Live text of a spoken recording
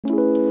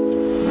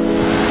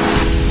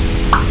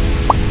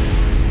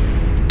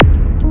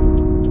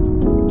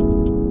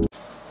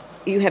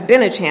have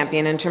been a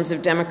champion in terms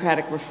of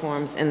democratic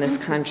reforms in this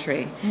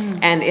country,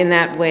 and in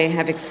that way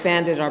have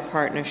expanded our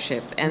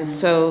partnership. And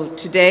so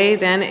today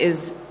then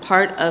is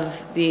part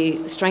of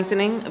the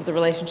strengthening of the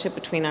relationship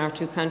between our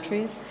two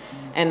countries.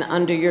 And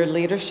under your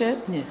leadership,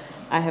 yes,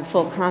 I have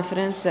full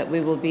confidence that we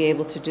will be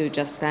able to do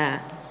just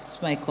that.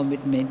 It's my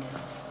commitment.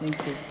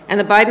 Thank you. And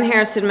the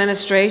Biden-Harris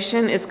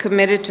administration is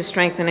committed to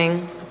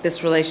strengthening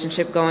this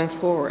relationship going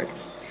forward.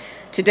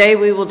 Today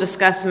we will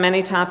discuss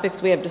many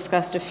topics. We have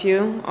discussed a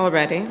few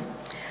already,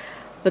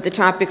 but the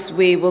topics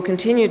we will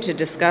continue to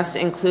discuss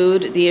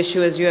include the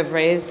issue, as you have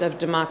raised, of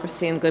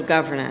democracy and good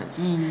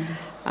governance.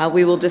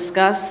 We will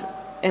discuss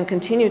and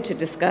continue to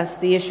discuss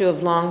the issue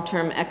of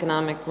long-term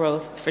economic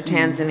growth for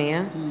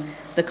Tanzania,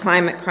 the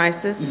climate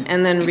crisis,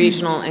 and then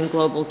regional and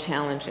global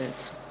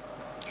challenges.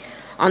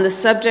 On the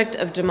subject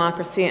of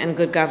democracy and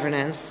good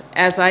governance,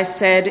 as I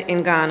said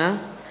in Ghana,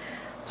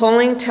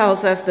 polling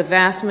tells us the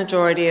vast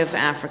majority of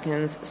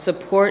Africans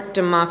support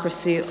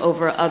democracy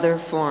over other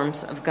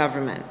forms of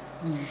government.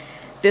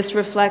 This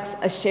reflects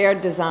a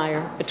shared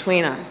desire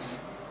between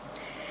us.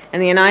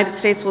 And the United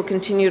States will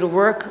continue to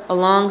work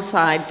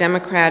alongside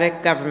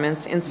democratic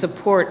governments in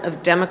support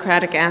of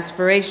democratic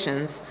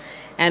aspirations,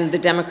 and the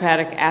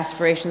democratic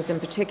aspirations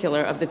in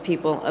particular of the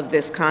people of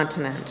this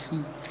continent.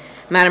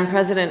 Madam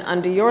President,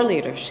 under your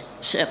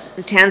leadership,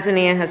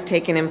 Tanzania has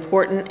taken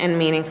important and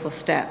meaningful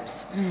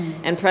steps,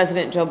 and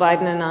President Joe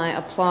Biden and I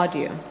applaud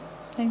you.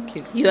 Thank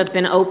you. You have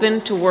been open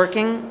to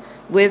working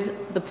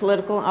with the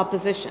political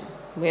opposition.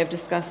 We have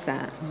discussed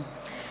that.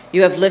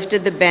 You have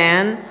lifted the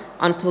ban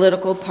on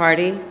political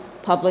party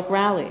public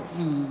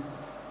rallies.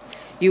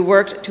 You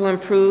worked to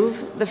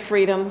improve the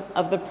freedom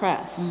of the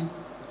press.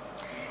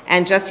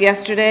 And just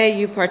yesterday,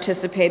 you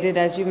participated,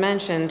 as you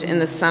mentioned, in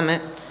the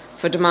Summit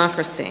for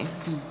Democracy.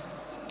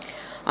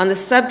 On the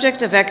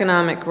subject of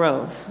economic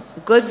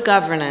growth, good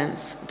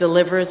governance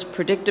delivers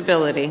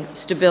predictability,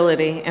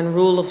 stability, and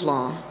rule of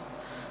law,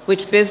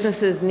 which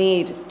businesses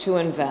need to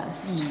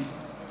invest.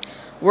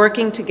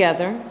 Working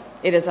together,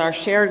 it is our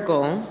shared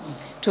goal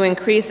to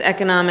increase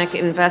economic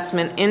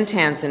investment in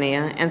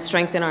Tanzania and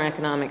strengthen our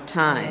economic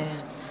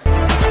ties.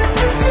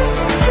 Yes.